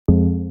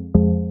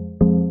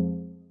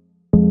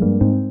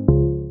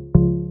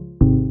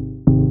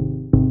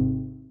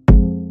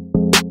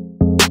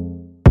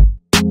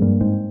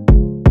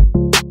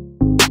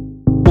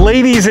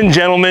Ladies and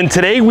gentlemen,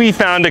 today we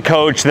found a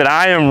coach that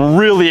I am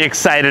really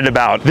excited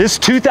about. This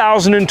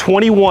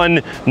 2021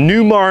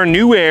 Newmar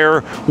New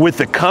Aire with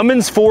the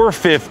Cummins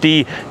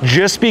 450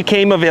 just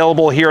became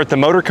available here at the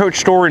Motor Coach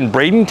store in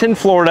Bradenton,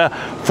 Florida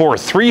for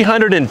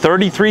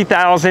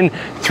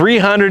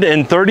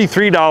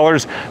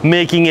 $333,333,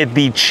 making it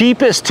the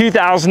cheapest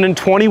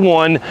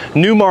 2021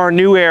 Newmar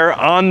New Aire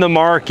on the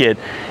market.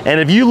 And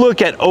if you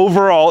look at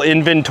overall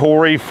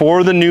inventory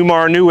for the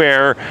Newmar New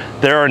Aire,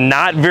 there are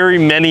not very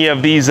many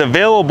of these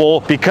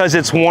available because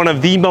it's one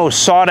of the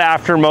most sought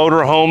after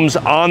motorhomes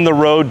on the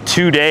road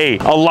today.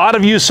 A lot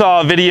of you saw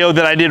a video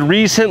that I did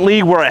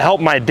recently where I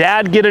helped my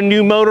dad get a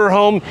new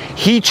motorhome.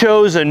 He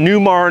chose a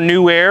Newmar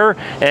New Aire,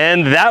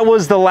 and that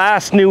was the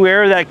last New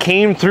Aire that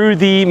came through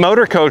the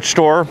Motor Coach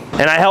store,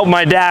 and I helped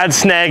my dad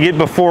snag it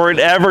before it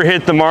ever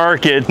hit the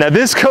market. Now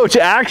this coach,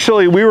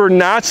 actually, we were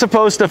not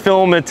supposed to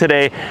film it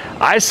today.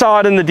 I saw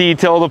it in the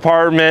detail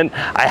department.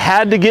 I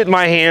had to get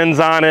my hands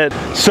on it,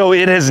 so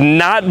it has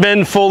not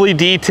been fully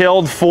detailed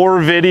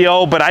for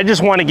video, but I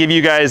just want to give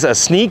you guys a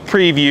sneak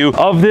preview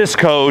of this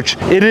coach.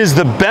 It is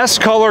the best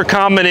color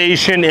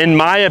combination, in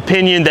my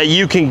opinion, that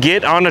you can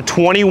get on a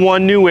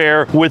 21 New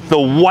Aire, with the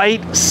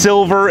white,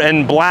 silver,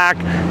 and black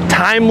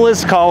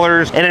timeless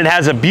colors, and it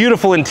has a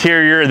beautiful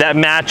interior that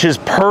matches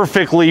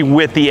perfectly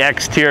with the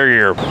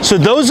exterior. So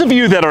those of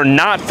you that are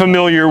not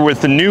familiar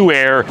with the New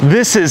Aire,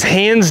 this is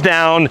hands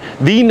down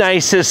the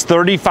nicest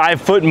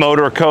 35-foot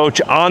motor coach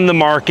on the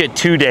market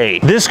today.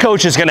 This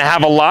coach is going to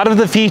have a lot of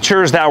the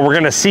features that we're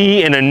going to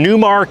see in a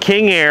Newmar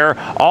King Aire,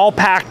 all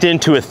packed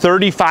into a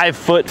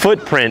 35-foot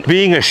footprint.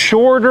 Being a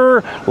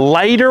shorter,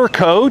 lighter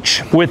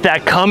coach with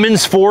that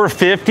Cummins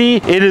 450,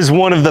 it is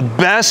one of the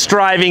best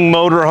driving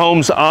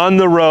motorhomes on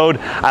the road.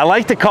 I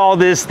like to call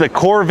this the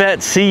Corvette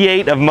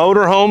C8 of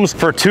motorhomes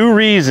for two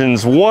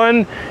reasons.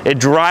 One, it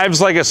drives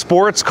like a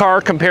sports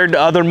car compared to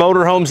other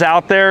motorhomes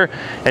out there.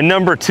 And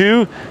number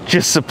two,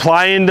 just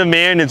supply and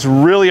demand. It's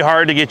really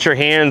hard to get your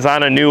hands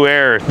on a New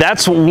Aire.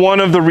 That's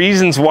one of the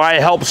reasons why I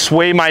helped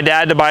sway my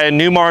dad to buy a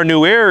Newmar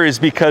New Aire, is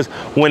because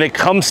when it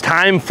comes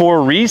time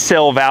for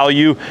resale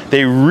value,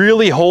 they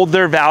really hold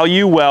their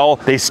value well.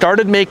 They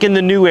started making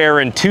the New Aire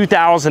in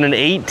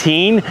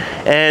 2018,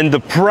 and the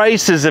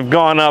prices have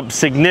gone up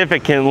significantly.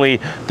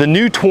 The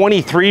new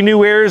 23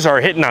 New Aires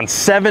are hitting on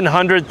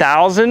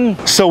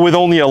 $700,000. So with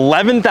only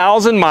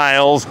 11,000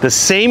 miles, the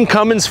same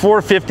Cummins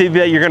 450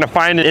 that you're going to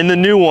find in the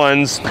new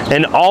ones,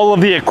 and all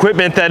of the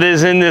equipment that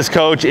is in this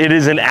coach, it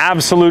is an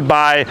absolute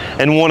buy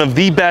and one of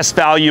the best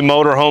value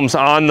motorhomes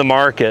on the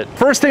market.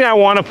 First thing I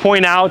want to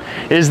point out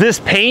is this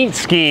paint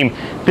scheme.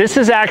 This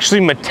is actually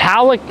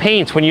metallic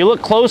paints. When you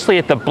look closely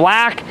at the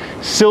black,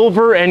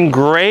 silver, and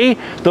gray,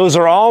 those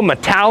are all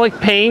metallic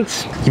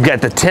paints. You've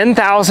got the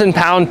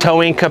 10,000-pound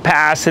towing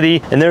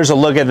capacity, and there's a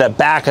look at the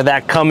back of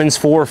that Cummins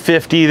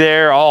 450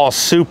 there, all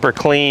super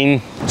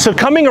clean. So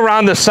coming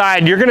around the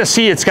side, you're gonna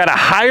see it's got a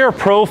higher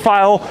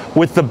profile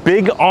with the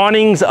big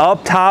awnings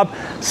up top,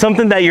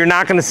 something that you're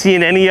not gonna see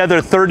in any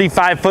other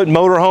 35-foot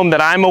motorhome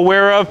that I'm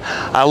aware of.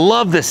 I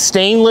love the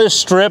stainless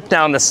strip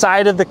down the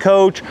side of the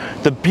coach,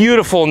 the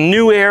beautiful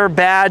New Aire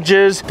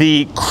badges,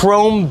 the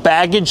chrome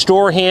baggage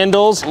door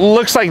handles.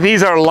 Looks like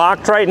these are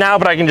locked right now,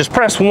 but I can just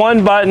press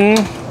one button.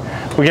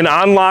 We can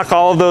unlock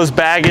all of those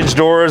baggage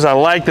doors. I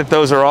like that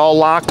those are all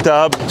locked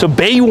up. So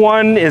bay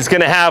one is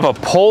gonna have a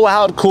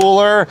pull-out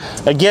cooler.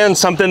 Again,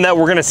 something that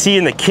we're gonna see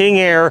in the King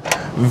Aire.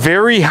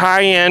 Very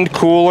high-end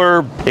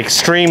cooler,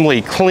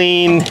 extremely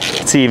clean.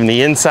 Let's see, even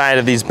the inside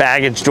of these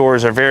baggage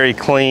doors are very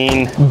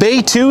clean.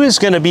 Bay two is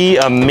gonna be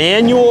a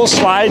manual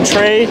slide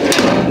tray.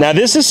 Now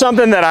this is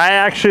something that I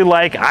actually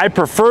like. I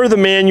prefer the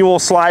manual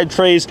slide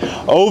trays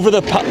over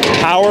the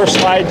power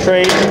slide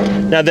trays.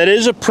 Now that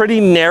is a pretty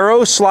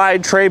narrow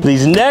slide tray.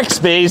 These next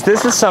bays,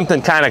 this is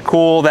something kind of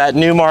cool that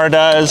Newmar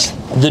does.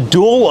 The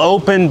dual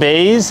open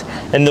bays,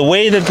 and the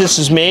way that this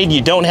is made,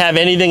 you don't have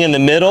anything in the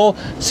middle,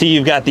 so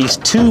you've got these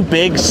two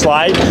big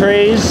slide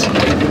trays.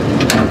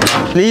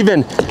 And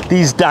even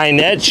these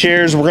dinette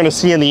chairs we're gonna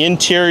see in the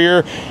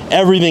interior,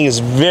 everything is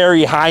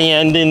very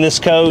high-end in this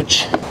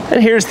coach.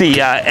 And here's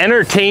the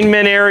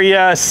entertainment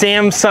area,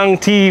 Samsung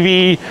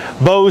TV,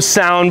 Bose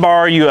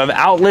soundbar. You have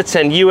outlets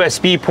and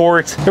USB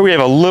ports. Here we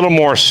have a little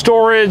more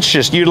storage,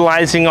 just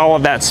utilizing all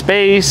of that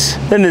space.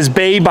 Then this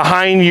bay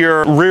behind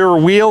your rear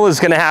wheel is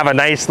gonna have a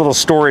nice little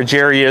storage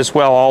area as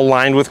well, all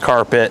lined with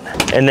carpet.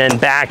 And then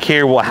back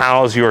here will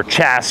house your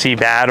chassis,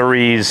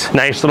 batteries,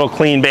 nice little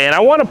clean bay. And I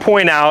wanna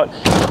point out,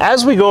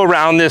 as we go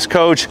around this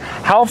coach,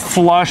 how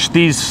flush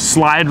these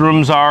slide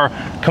rooms are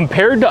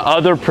compared to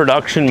other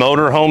production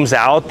motorhomes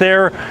out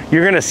there,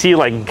 you're gonna see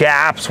like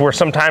gaps where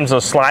sometimes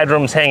those slide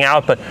rooms hang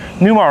out, but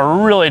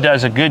Newmar really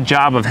does a good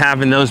job of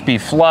having those be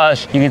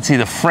flush. You can see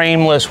the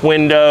frameless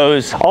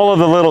windows, all of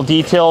the little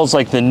details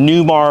like the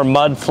Newmar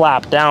mud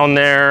flap down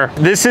there.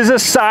 This is a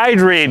side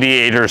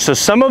radiator, so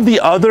some of the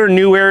other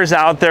New Aires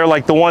out there,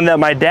 like the one that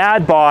my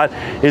dad bought,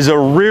 is a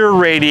rear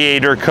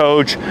radiator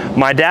coach.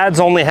 My dad's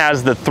only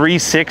has the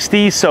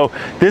 360, so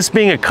this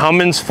being a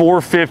Cummins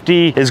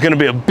 450 is gonna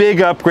be a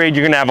big upgrade.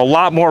 You're gonna have a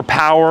lot more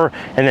power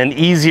and then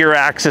easier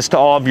access to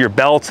all of your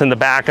belts in the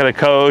back of the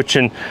coach,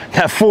 and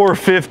that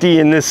 450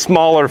 in this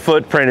smaller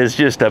footprint is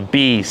just a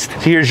beast.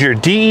 Here's your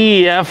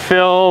DEF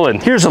fill,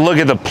 and here's a look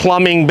at the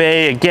plumbing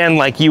bay, again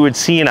like you would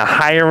see in a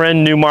higher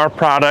end Newmar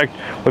product.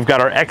 We've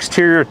got our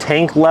exterior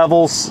tank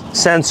levels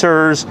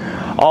sensors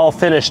all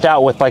finished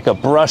out with like a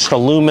brushed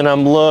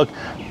aluminum look,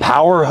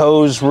 power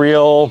hose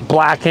reel,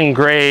 black and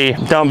gray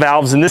dump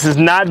valves, and this has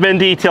not been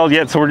detailed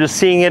yet, so we're just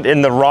seeing it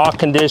in the raw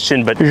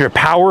condition. But here's your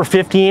power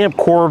 50 amp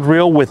cord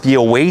reel with the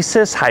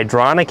Oasis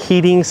hydronic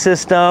heating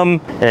system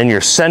and your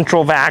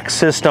central vac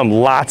system,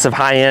 lots of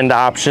high-end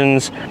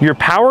options. Your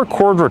power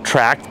cord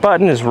retract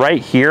button is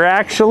right here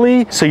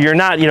actually, so you're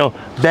not, you know,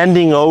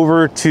 bending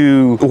over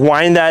to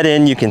wind that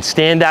in. You can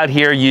stand out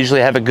here, usually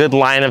have a good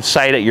line of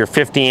sight at your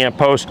 50 amp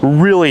post.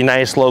 Really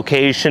nice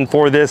location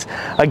for this.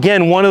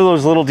 Again, one of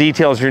those little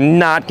details you're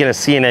not going to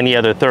see in any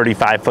other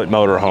 35-foot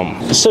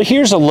motorhome. So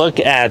here's a look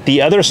at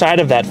the other side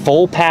of that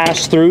full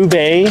pass-through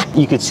bay.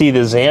 You can see the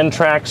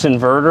Xantrax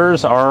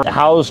inverters are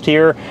housed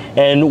here,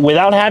 and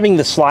without having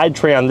the slide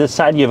tray on this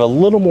side, you have a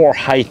little more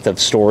height of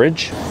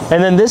storage.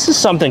 And then this is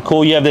something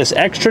cool. You have this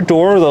extra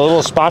door, the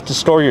little spot to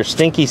store your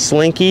Stinky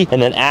Slinky,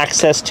 and then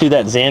access to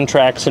that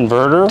Xantrax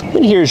inverter.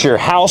 And here's your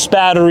house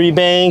battery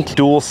bank,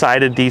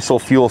 dual-sided diesel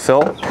fuel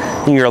fill.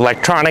 And your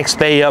electronics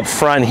bay up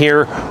front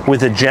here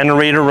with a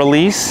generator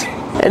release.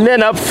 And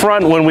then up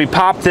front, when we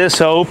pop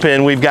this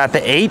open, we've got the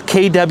 8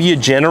 kW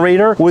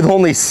generator with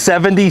only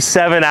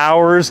 77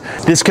 hours.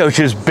 This coach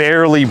is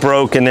barely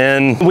broken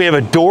in. We have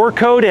a door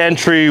code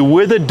entry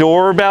with a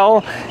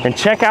doorbell, and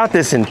check out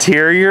this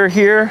interior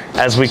here.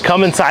 As we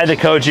come inside the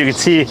coach, you can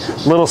see a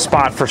little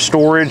spot for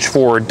storage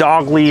for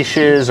dog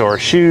leashes or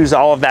shoes,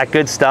 all of that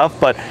good stuff.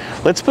 But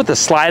let's put the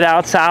slide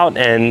outs out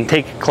and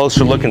take a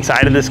closer look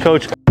inside of this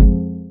coach.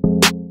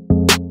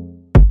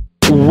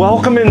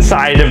 Welcome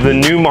inside of the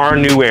Newmar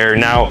New Aire.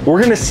 Now,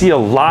 we're gonna see a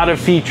lot of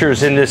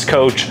features in this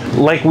coach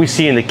like we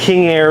see in the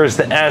King Airs,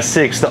 the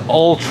Essex, the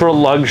ultra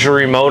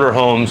luxury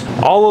motorhomes.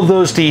 All of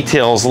those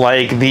details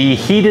like the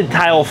heated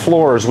tile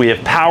floors, we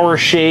have power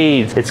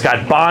shades, it's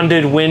got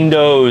bonded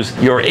windows,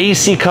 your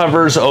AC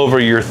covers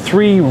over your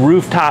 3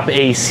 rooftop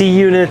AC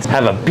units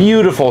have a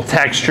beautiful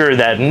texture.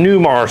 That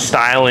Newmar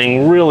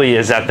styling really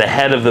is at the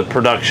head of the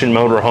production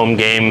motorhome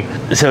game.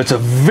 So it's a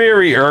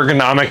very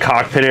ergonomic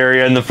cockpit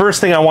area, and the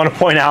first thing I want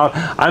to point out,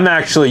 I'm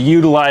actually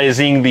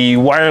utilizing the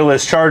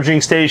wireless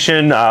charging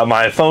station.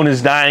 My phone is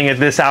dying at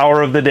this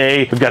hour of the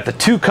day. We've got the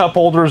 2 cup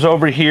holders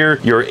over here,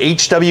 your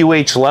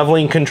HWH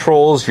leveling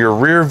controls, your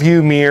rear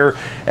view mirror.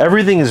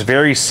 Everything is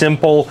very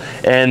simple,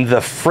 and the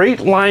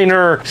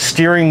Freightliner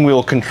steering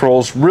wheel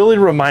controls really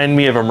remind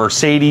me of a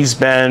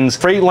Mercedes-Benz.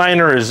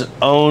 Freightliner is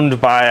owned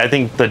by, I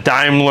think, the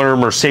Daimler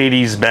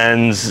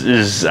Mercedes-Benz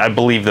is, I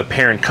believe, the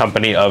parent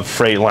company of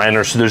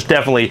Freightliner, so there's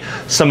definitely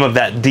some of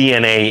that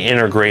DNA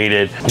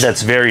integrated.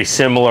 That's very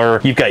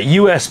similar. You've got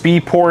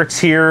USB ports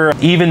here,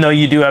 even though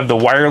you do have the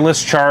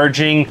wireless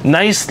charging.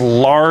 Nice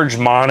large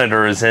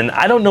monitors, and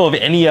I don't know of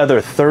any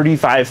other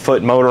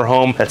 35-foot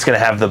motorhome that's gonna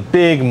have the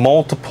big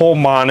multiple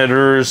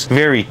monitors,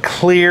 very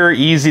clear,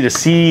 easy to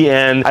see.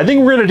 And I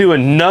think we're gonna do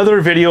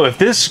another video. If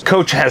this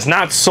coach has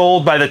not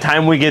sold by the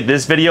time we get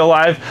this video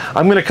live,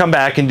 I'm gonna come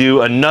back and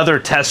do another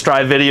test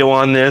drive video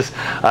on this,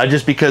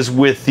 just because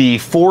with the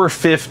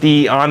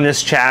 450 on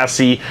this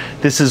chassis,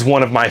 this is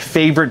one of my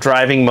favorite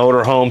driving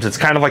motorhomes. It's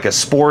kind of like a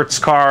sports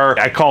car.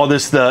 I call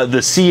this the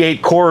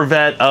C8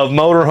 Corvette of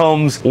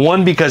motorhomes.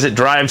 1, because it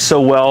drives so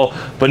well,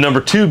 but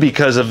number 2,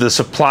 because of the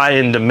supply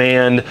and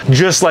demand.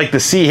 Just like the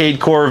C8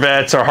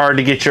 Corvettes are hard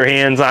to get your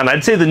hands on,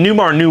 I'd say the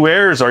Newmar New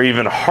Aires are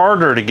even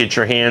harder to get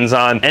your hands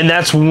on. And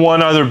that's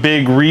one other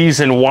big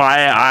reason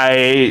why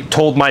I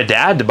told my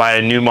dad to buy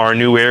a Newmar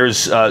New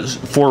Aires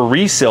for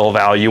resale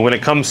value. When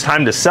it comes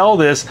time to sell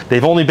this,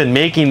 they've only been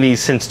making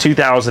these since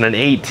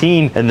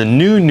 2018, and the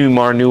new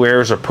Newmar New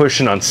Aires are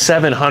pushing on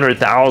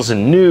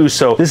 700,000 new,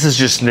 so this is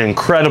just an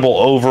incredible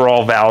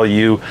overall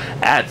value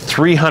at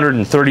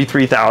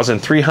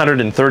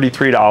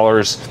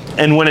 $333,333.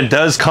 And when it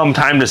does come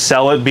time to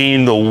sell it,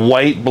 being the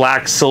white,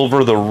 black,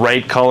 silver, the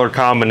right color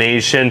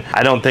combination,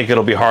 I don't think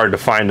it'll be hard to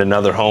find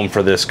another home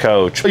for this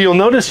coach. You'll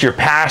notice your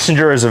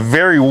passenger is a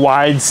very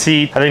wide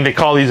seat. I think they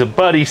call these a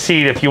buddy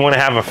seat if you want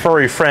to have a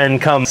furry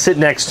friend come sit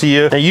next to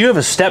you. Now you have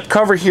a step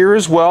cover here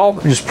as well.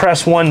 Just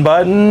press one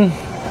button.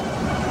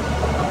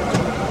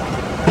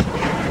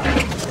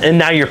 And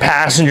now your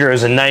passenger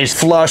has a nice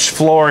flush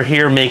floor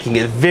here, making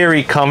it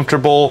very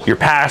comfortable. Your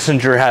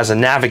passenger has a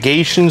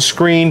navigation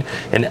screen,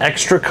 an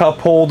extra cup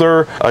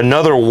holder,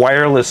 another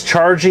wireless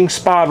charging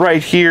spot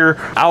right here,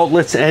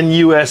 outlets and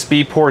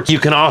USB ports. You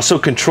can also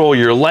control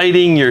your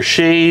lighting, your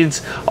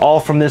shades, all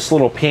from this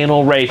little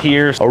panel right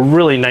here. A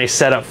really nice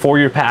setup for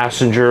your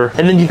passenger.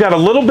 And then you've got a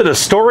little bit of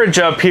storage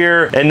up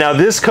here. And now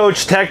this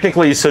coach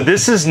technically, so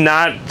this is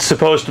not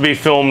supposed to be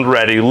filmed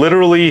ready.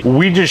 Literally,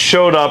 we just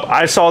showed up.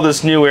 I saw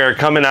this New Aire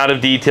coming out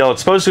of detail.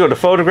 It's supposed to go to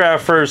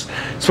photograph first.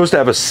 It's supposed to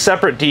have a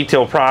separate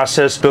detail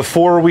process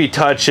before we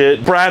touch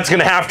it. Brad's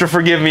gonna have to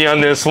forgive me on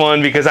this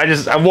one because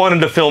I wanted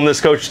to film this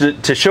coach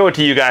to show it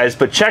to you guys,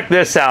 but check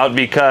this out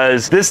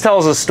because this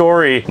tells a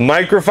story.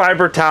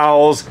 Microfiber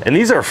towels, and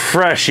these are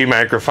freshy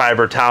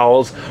microfiber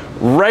towels.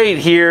 Right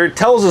here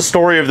tells a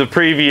story of the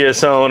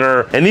previous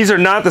owner, and these are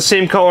not the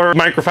same color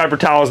microfiber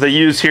towels they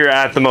use here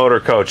at the Motor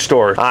Coach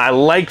store. I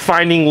like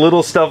finding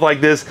little stuff like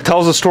this. It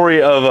tells a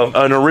story of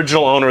an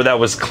original owner that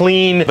was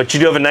clean, but you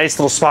do have a nice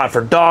little spot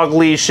for dog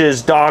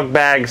leashes, dog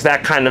bags,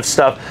 that kind of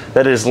stuff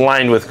that is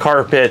lined with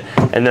carpet,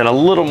 and then a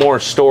little more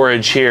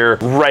storage here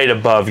right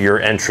above your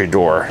entry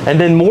door. And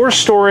then more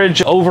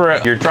storage over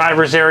at your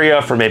driver's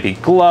area for maybe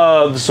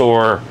gloves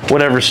or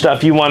whatever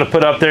stuff you want to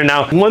put up there.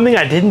 Now, one thing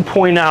I didn't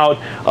point out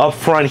up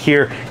front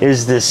here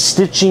is this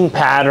stitching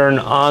pattern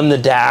on the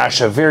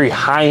dash, a very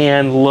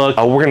high-end look.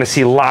 We're gonna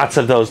see lots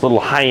of those little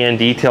high-end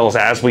details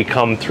as we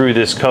come through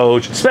this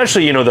coach,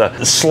 especially, you know,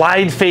 the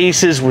slide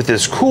faces with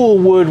this cool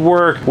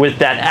woodwork with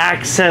that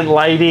accent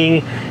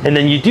lighting. And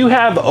then you do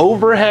have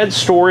overhead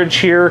storage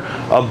here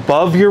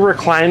above your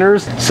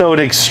recliners, so an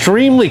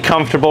extremely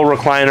comfortable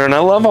recliner. And I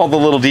love all the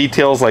little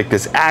details like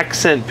this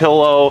accent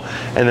pillow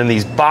and then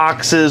these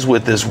boxes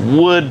with this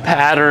wood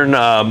pattern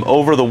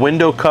over the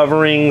window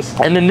coverings.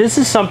 And then this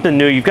is something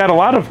new. You've got a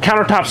lot of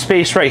countertop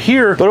space right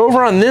here, but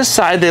over on this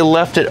side, they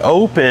left it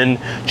open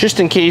just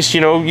in case,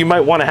 you know, you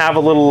might want to have a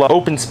little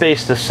open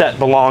space to set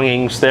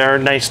belongings there.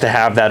 Nice to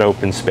have that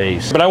open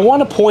space. But I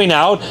want to point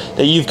out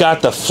that you've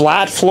got the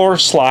flat floor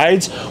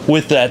slides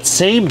with that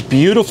same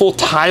beautiful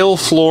tile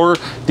floor.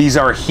 These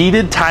are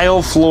heated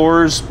tile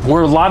floors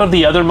where a lot of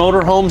the other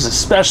motorhomes,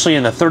 especially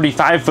in the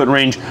 35-foot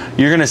range,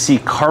 you're going to see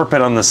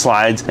carpet on the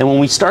slides. And when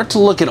we start to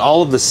look at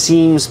all of the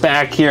seams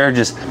back here,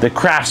 just the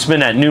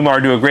craftsmen at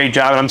Newmar do a great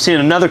job. And I'm seeing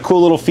another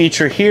cool little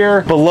feature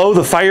here below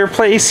the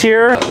fireplace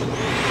here.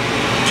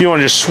 If you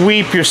want to just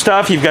sweep your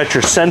stuff, you've got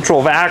your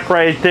central vac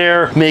right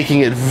there,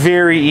 making it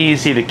very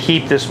easy to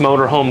keep this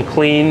motorhome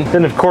clean.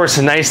 Then of course,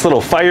 a nice little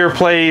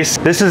fireplace.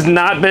 This has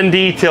not been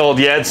detailed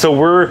yet, so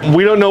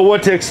we don't know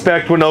what to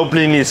expect when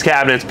opening these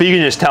cabinets, but you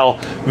can just tell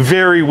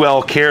very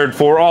well cared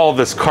for. All of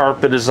this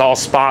carpet is all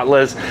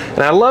spotless.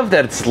 And I love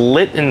that it's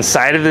lit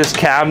inside of this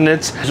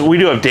cabinet. So we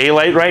do have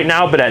daylight right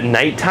now, but at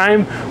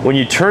nighttime, when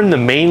you turn the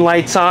main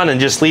lights on and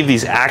just leave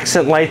these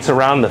accent lights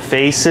around the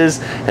faces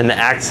and the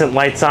accent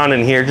lights on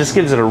in here, just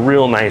gives it a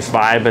real nice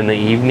vibe in the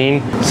evening.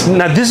 So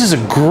now this is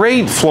a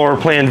great floor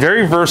plan,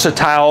 very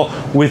versatile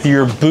with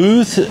your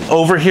booth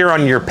over here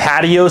on your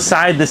patio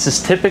side. This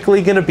is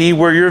typically going to be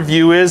where your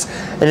view is,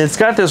 and it's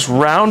got this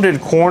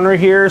rounded corner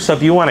here, so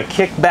if you want to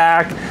kick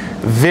back,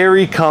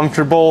 very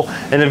comfortable,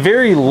 and a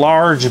very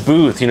large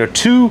booth. You know,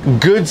 two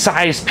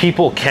good-sized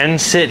people can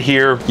sit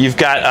here. You've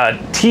got a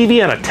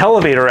TV and a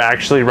televator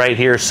actually right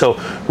here, so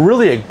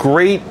really a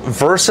great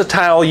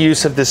versatile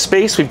use of this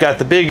space. We've got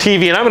the big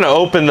TV, and I'm going to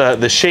open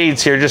the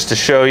shades here just to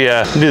show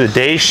you. Do the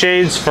day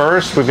shades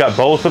first. We've got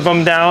both of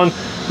them down.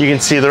 You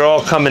can see they're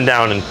all coming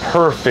down in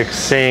perfect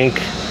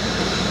sync.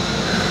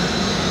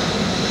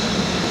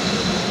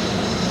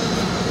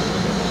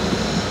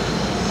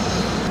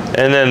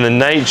 And then the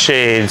night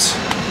shades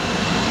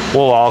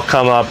will all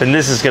come up, and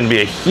this is going to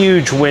be a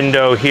huge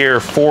window here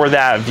for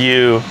that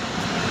view.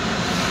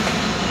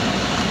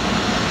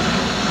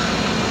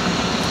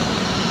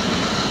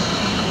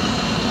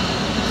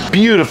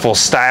 Beautiful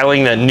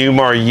styling that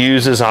Newmar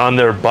uses on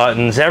their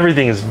buttons.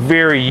 Everything is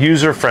very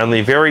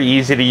user-friendly, very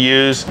easy to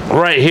use.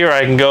 Right here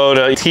I can go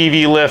to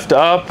TV lift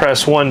up,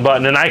 press one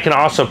button, and I can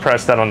also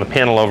press that on the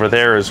panel over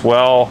there as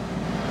well.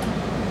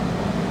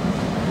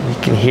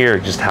 You can hear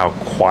just how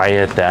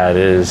quiet that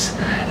is.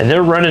 And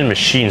they're running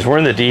machines. We're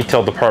in the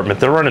detail department.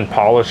 They're running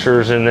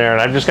polishers in there,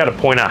 and I've just got to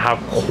point out how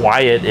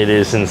quiet it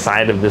is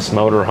inside of this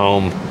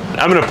motorhome.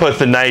 I'm going to put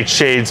the night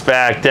shades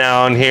back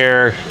down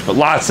here. But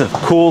lots of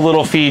cool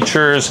little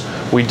features.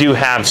 We do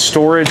have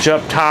storage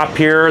up top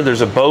here.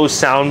 There's a Bose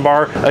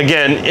soundbar.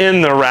 Again,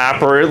 in the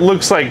wrapper, it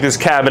looks like this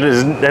cabinet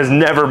has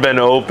never been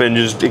opened.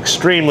 Just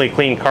extremely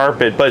clean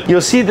carpet. But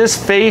you'll see this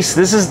face.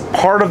 This is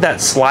part of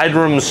that slide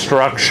room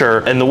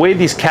structure. And the way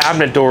these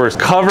cabinet doors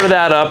cover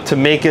that up to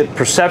make it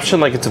perception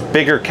like it's a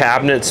bigger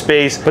cabinet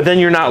space. But then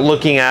you're not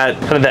looking at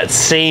kind of that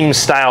same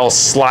style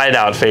slide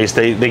out face.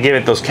 They gave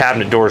it those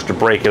cabinet doors to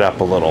break it up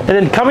a little. And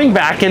then coming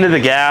back into the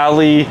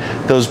galley,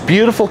 those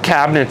beautiful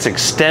cabinets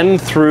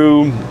extend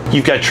through.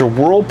 You've got your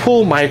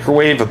Whirlpool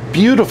microwave, a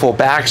beautiful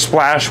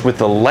backsplash with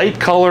the light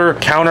color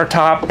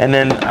countertop. And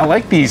then I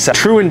like these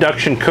true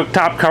induction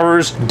cooktop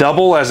covers,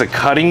 double as a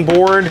cutting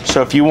board.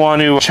 So if you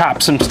want to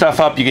chop some stuff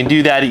up, you can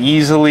do that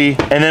easily.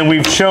 And then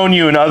we've shown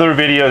you in other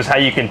videos how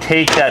you can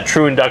take that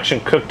true induction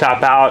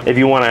cooktop out. If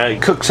you want to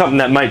cook something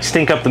that might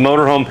stink up the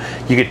motorhome,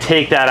 you could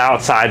take that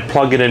outside,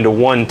 plug it into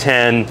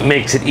 110,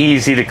 makes it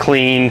easy to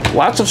clean.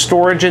 Lots of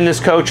storage in this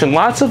coach and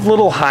lots of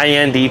little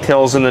high-end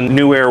details in the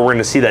New Aire. We're going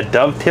to see that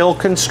dovetail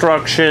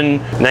construction,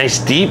 nice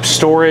deep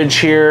storage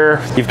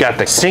here. You've got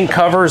the sink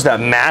covers that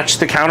match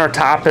the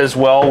countertop as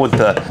well with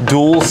the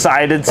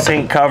dual-sided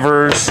sink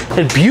covers.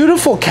 And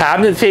beautiful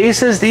cabinet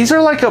faces. These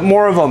are like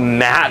more of a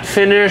matte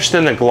finish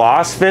than a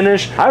gloss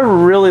finish. I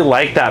really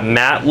like that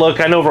matte look.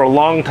 I know for a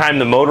long time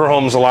the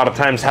motorhomes a lot of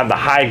times have the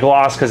high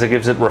gloss because it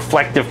gives it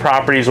reflective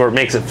properties or it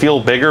makes it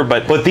feel bigger,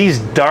 but these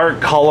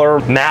dark color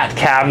matte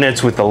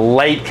cabinets with the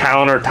light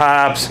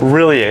countertops,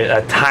 really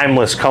a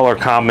timeless color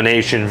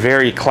combination,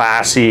 very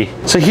classy.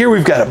 So here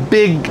we've got a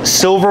big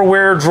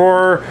silverware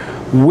drawer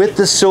with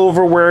the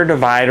silverware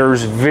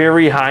dividers,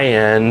 very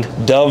high-end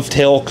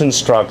dovetail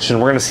construction.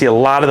 We're going to see a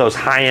lot of those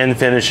high-end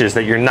finishes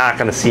that you're not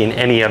going to see in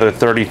any other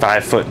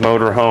 35-foot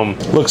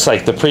motorhome. Looks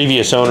like the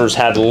previous owners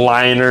had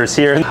liners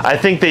here. I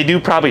think they do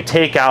probably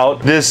take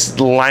out this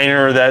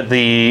liner that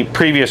the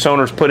previous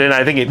owners put in.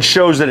 I think it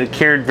shows that it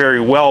cared very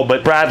well,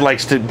 but Brad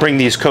likes to bring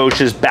these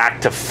coaches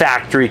back to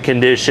factory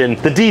condition.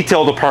 The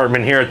detail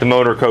department here at the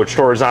Motor Coach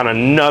store is on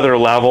another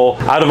level.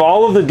 Out of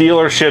all of the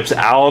dealerships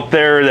out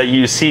there that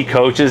you see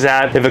coaches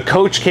at, if a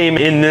coach came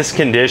in this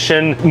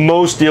condition,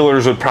 most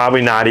dealers would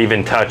probably not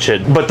even touch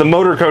it. But the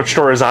Motor Coach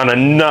store is on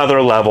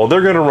another level.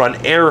 They're going to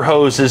run air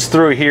hoses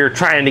through here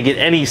trying to get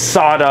any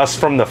sawdust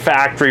from the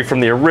factory,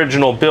 from the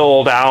original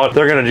build out.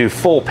 They're going to do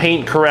full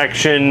paint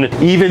correction.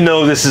 Even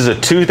though this is a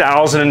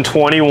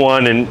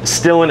 2021 and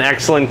still in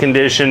excellent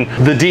condition,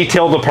 the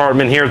detail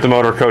department here at the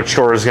Motor Coach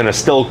store is going to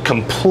still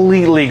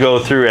completely go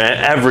through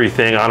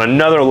everything on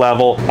another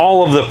level.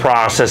 All of the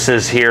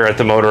processes here at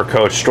the Motor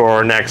Coach store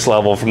are next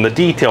level, from the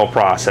detail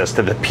process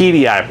to the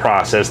PDI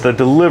process, the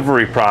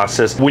delivery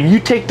process. When you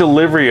take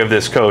delivery of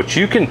this coach,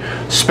 you can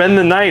spend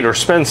the night or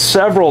spend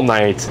several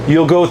nights.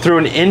 You'll go through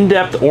an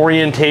in-depth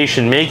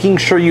orientation, making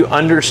sure you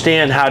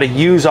understand how to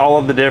use all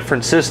of the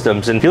different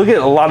systems. And you'll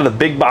get a lot of the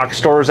big box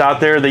stores out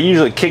there, they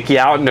usually kick you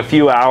out in a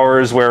few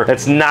hours, where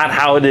that's not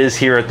how it is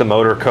here at the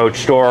Motor Coach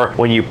store.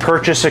 When you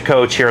purchase a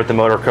coach here at the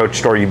Motor Coach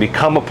store, you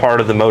become a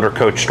part of the Motor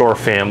Coach store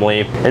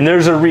family. And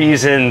there's a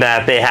reason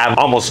that they have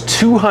almost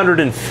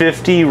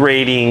 250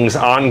 ratings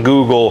on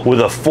Google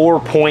with a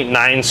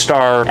 4.9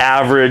 star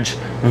average.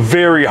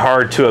 Very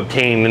hard to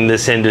obtain in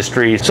this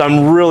industry. So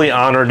I'm really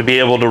honored to be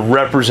able to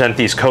represent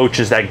these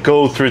coaches that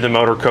go through the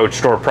Motor Coach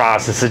store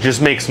process. It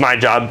just makes my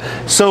job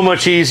so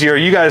much easier.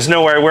 You guys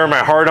know where I wear my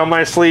heart on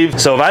my sleeve.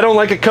 So if I don't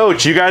like a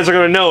coach, you guys are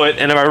going to know it.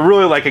 And if I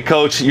really like a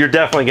coach, you're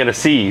definitely going to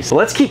see. So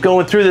let's keep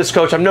going through this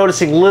coach. I'm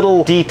noticing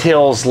little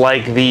details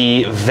like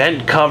the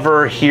vent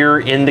cover here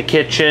in the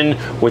kitchen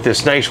with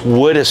this nice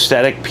wood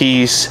aesthetic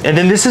piece. And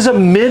then this is a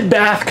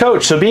mid-bath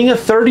coach. So being a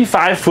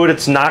 35-foot,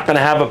 it's not going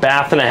to have a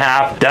bath and a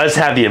half. It does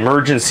have the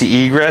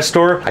emergency egress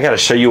door. I got to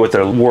show you what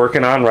they're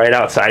working on right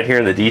outside here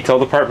in the detail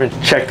department.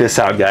 Check this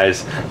out,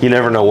 guys. You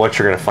never know what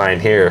you're going to find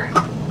here.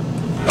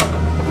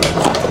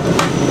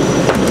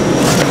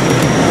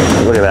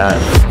 Look at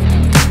that.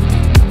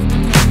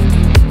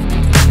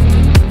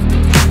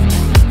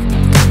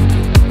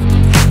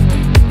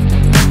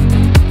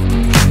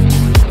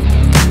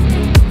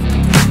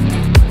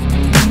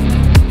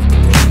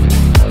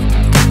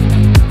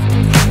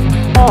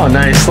 Oh,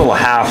 nice little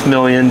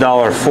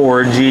 $500,000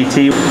 Ford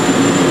GT.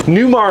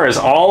 Newmar is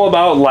all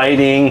about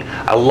lighting.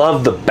 I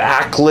love the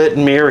backlit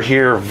mirror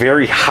here,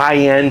 very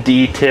high-end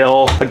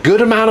detail. A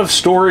good amount of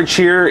storage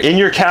here in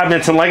your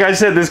cabinets, and like I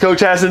said, this coach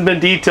hasn't been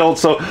detailed,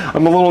 so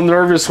I'm a little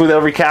nervous with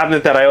every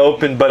cabinet that I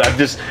open, but I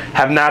just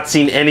have not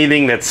seen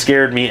anything that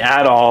scared me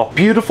at all.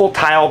 Beautiful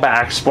tile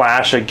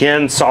backsplash,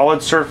 again,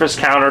 solid surface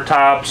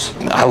countertops.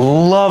 I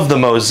love the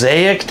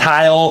mosaic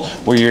tile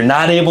where you're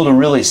not able to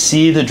really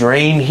see the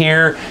drain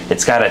here.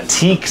 It's got a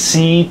teak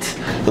seat,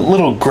 the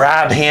little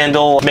grab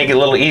handle, make it a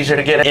little easier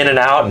to get in and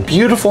out. And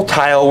beautiful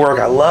tile work.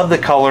 I love the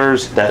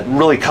colors that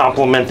really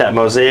complement that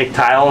mosaic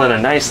tile, and a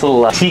nice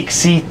little teak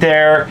seat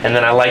there. And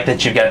then I like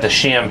that you've got the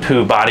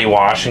shampoo, body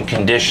wash, and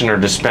conditioner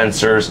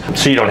dispensers,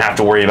 so you don't have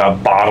to worry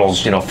about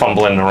bottles, you know,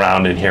 fumbling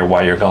around in here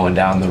while you're going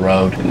down the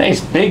road. A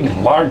nice big,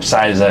 large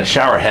size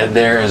shower head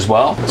there as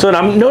well. So and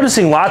I'm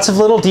noticing lots of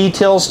little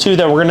details too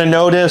that we're going to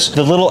notice.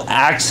 The little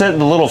accent,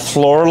 the little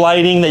floor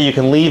lighting that you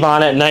can leave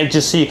on at night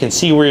just so you can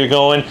see where you're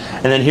going.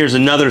 And then here's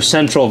another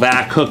central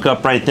vac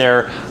hookup right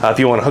there if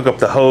you want to hook up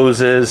the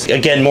hoses.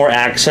 Again, more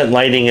accent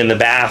lighting in the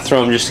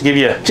bathroom just to give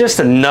you just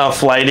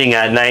enough lighting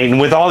at night.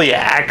 And with all the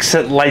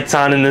accent lights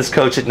on in this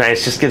coach at night,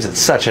 it just gives it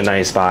such a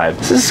nice vibe.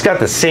 So this has got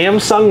the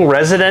Samsung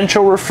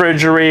residential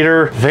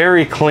refrigerator,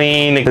 very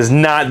clean. It has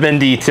not been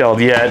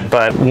detailed yet,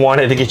 but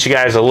wanted to get you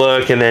guys a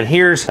look. And then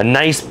here's a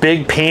nice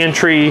big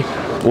pantry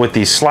with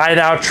these slide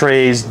out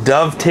trays,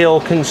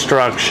 dovetail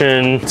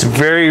construction. It's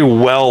very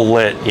well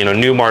lit. You know,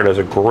 Newmar does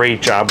a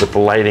great job with the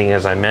lighting,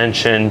 as I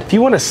mentioned. If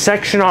you want to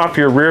section off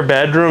your rear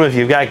bedroom, if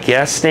you've got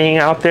guests staying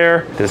out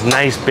there, this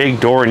nice big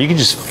door, and you can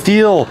just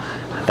feel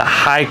the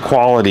high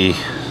quality.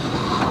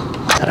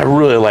 I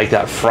really like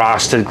that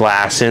frosted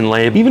glass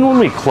inlay. Even when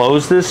we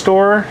close this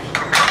door,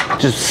 it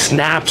just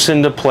snaps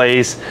into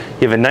place.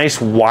 You have a nice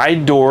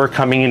wide door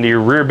coming into your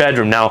rear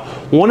bedroom. Now,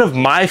 one of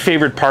my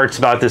favorite parts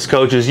about this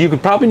coach is you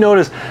could probably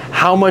notice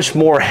how much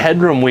more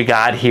headroom we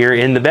got here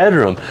in the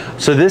bedroom.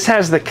 So this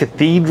has the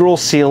cathedral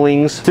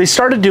ceilings. They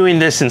started doing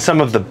this in some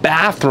of the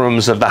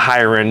bathrooms of the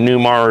higher end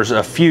Newmars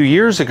a few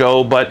years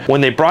ago, but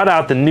when they brought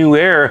out the New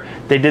Aire,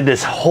 they did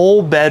this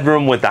whole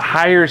bedroom with the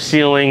higher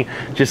ceiling,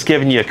 just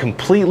giving you a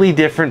completely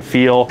different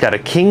feel. Got a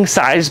king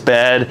size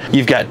bed.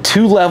 You've got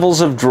 2 levels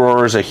of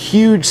drawers, a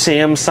huge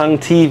Samsung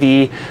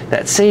TV,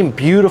 that same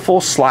beautiful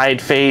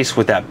slide face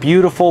with that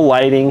beautiful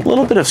lighting. A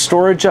little bit of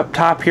storage up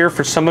top here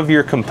for some of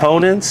your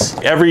components.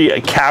 Every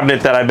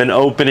cabinet that I've been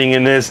opening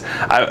in this,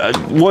 I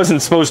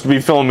wasn't supposed to be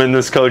filming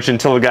this coach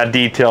until it got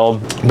detailed,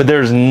 but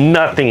there's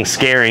nothing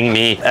scaring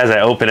me as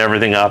I open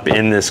everything up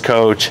in this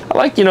coach. I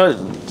like, you know,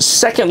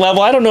 second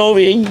level, I don't know,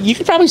 you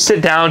could probably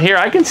sit down here.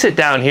 I can sit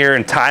down here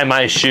and tie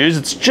my shoes.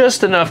 It's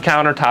just enough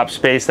countertop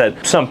space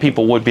that some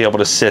people would be able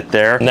to sit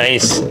there.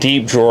 Nice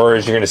deep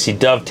drawers. You're going to see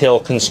dovetail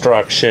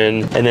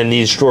construction, and then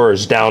these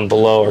drawers down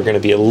below are going to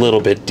be a little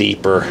bit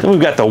deeper. Then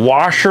we've got the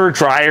washer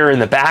dryer in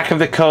the back of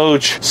the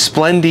coach.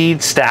 Splendid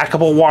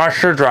stackable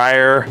washer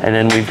dryer, and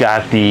then we've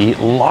got the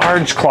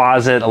large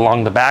closet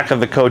along the back of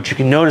the coach. You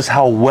can notice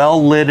how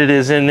well lit it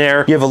is in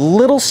there. You have a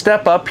little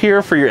step up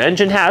here for your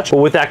engine hatch, but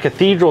with that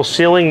cathedral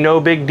ceiling, no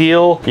big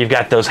deal. You've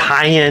got those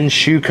high-end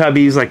shoe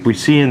cubbies like we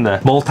see in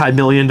the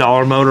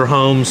multi-million-dollar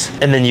motorhomes,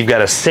 and then you've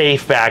got a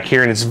safe back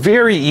here, and it's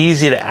very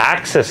easy to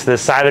access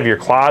this side of your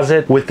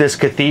closet with this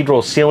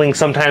cathedral ceiling.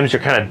 Sometimes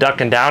you're kind of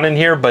ducking down in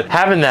here, but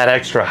having that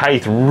extra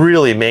height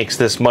really makes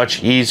this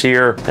much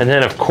easier. And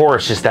then of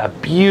course, just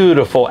that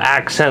beautiful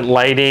accent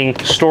lighting,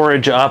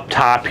 storage up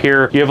top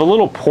here. You have a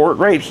little port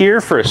right here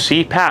for a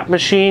CPAP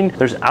machine.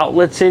 There's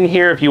outlets in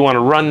here if you want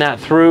to run that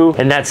through,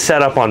 and that's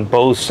set up on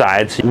both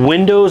sides.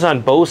 Windows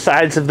on both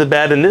sides of the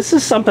bed, and this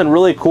is something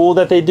really cool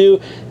that they do.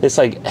 It's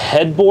like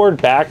headboard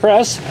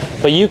backrest,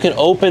 but you can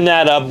open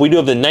that up. We do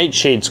have the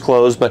nightshades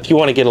closed, but if you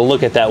want to get a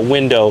look at that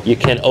window, you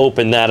can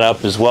open that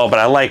up as well. But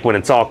I like when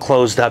it's all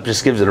closed up,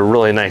 just gives it a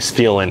really nice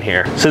feel in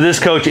here. So this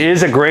coach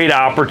is a great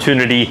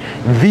opportunity,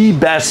 the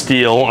best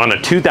deal on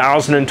a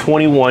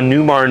 2021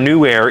 Newmar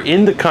New Aire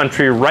in the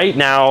country right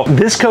now.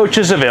 This coach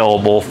is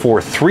available for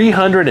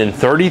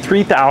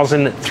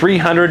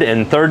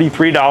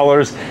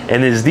 $333,333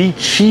 and is the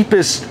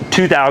cheapest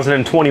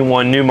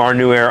 2021 Newmar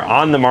New Aire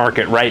on the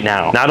market right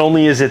now. Not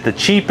only is it the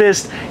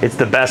cheapest, it's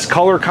the best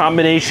color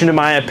combination in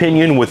my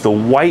opinion, with the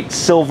white,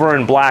 silver,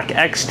 and black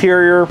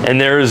exterior, and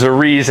there is a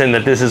reason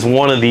that this is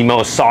one of the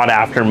most sought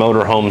after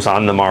motorhomes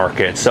on the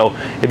market. So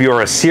if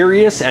you're a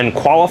serious and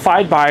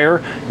qualified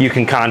buyer, you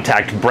can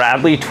contact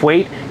Bradley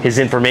Twait. His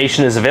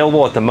information is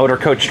available at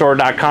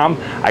themotorcoachstore.com.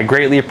 I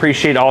greatly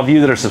appreciate all of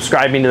you that are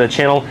subscribing to the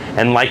channel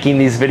and liking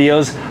these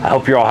videos. I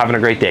hope you're all having a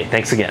great day.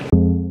 Thanks again.